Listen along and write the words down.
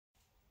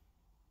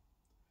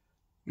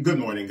Good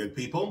morning, good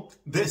people.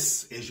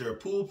 This is your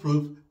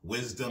Poolproof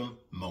Wisdom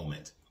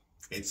Moment.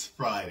 It's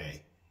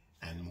Friday,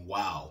 and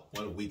wow,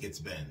 what a week it's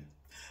been.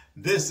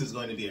 This is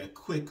going to be a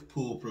quick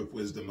Poolproof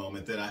Wisdom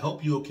Moment that I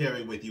hope you'll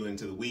carry with you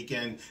into the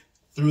weekend,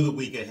 through the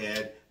week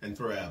ahead, and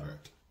forever.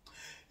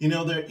 You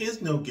know, there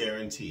is no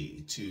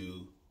guarantee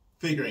to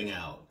figuring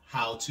out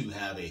how to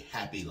have a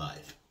happy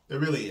life. There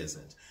really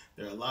isn't.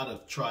 There are a lot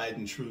of tried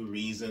and true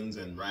reasons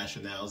and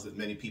rationales that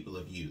many people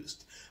have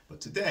used. But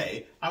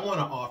today, I want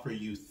to offer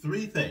you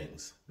 3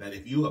 things that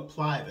if you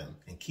apply them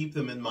and keep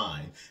them in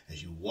mind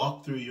as you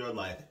walk through your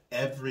life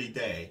every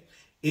day,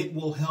 it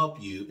will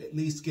help you at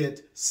least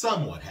get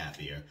somewhat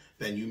happier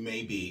than you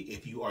may be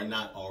if you are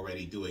not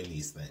already doing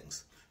these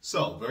things.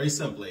 So, very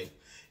simply,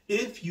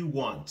 if you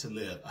want to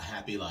live a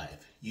happy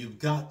life, you've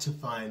got to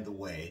find the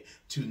way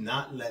to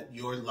not let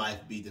your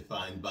life be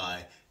defined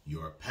by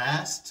your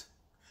past,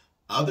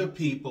 other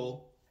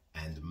people,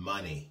 and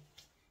money.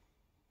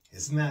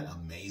 Isn't that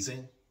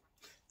amazing?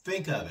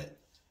 Think of it.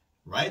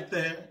 Right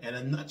there in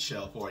a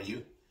nutshell for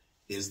you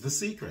is the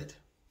secret.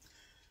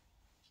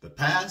 The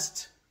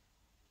past,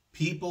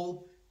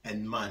 people,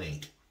 and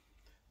money.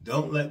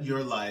 Don't let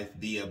your life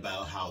be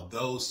about how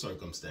those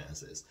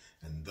circumstances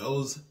and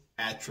those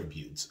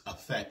attributes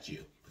affect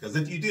you. Because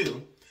if you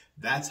do,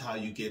 that's how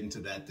you get into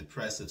that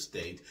depressive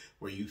state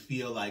where you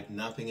feel like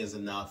nothing is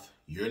enough,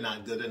 you're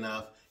not good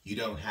enough, you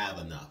don't have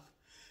enough.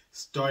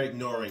 Start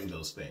ignoring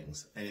those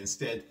things and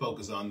instead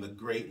focus on the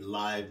great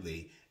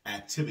lively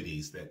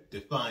activities that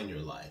define your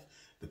life,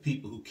 the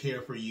people who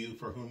care for you,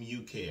 for whom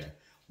you care,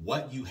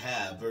 what you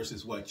have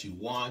versus what you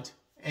want,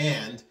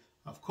 and,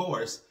 of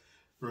course,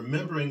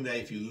 remembering that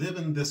if you live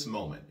in this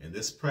moment, in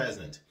this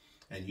present,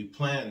 and you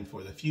plan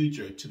for the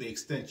future to the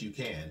extent you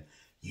can,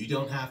 you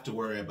don't have to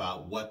worry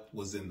about what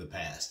was in the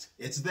past.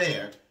 It's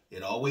there,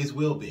 it always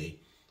will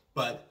be,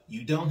 but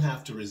you don't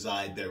have to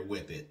reside there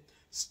with it.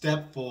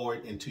 Step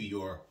forward into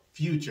your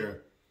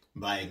future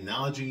by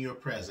acknowledging your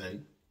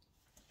present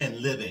and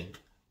living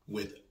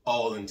with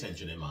all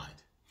intention in mind.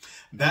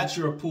 That's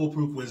your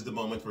Poolproof Wisdom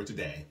Moment for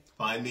today.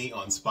 Find me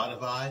on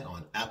Spotify,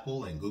 on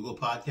Apple and Google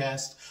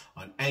Podcasts,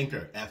 on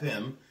Anchor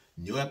FM,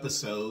 new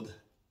episode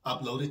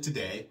uploaded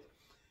today.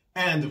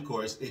 And of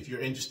course, if you're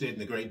interested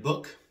in a great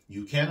book,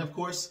 you can, of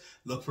course,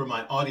 look for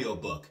my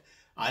audiobook,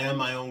 I Am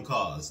My Own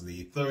Cause,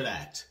 the 3rd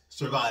act,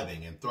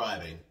 Surviving and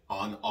Thriving,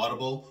 on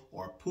Audible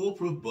or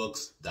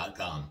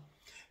PooleProofBooks.com.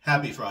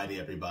 Happy Friday,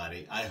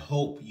 everybody. I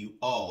hope you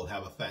all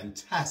have a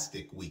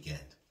fantastic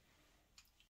weekend.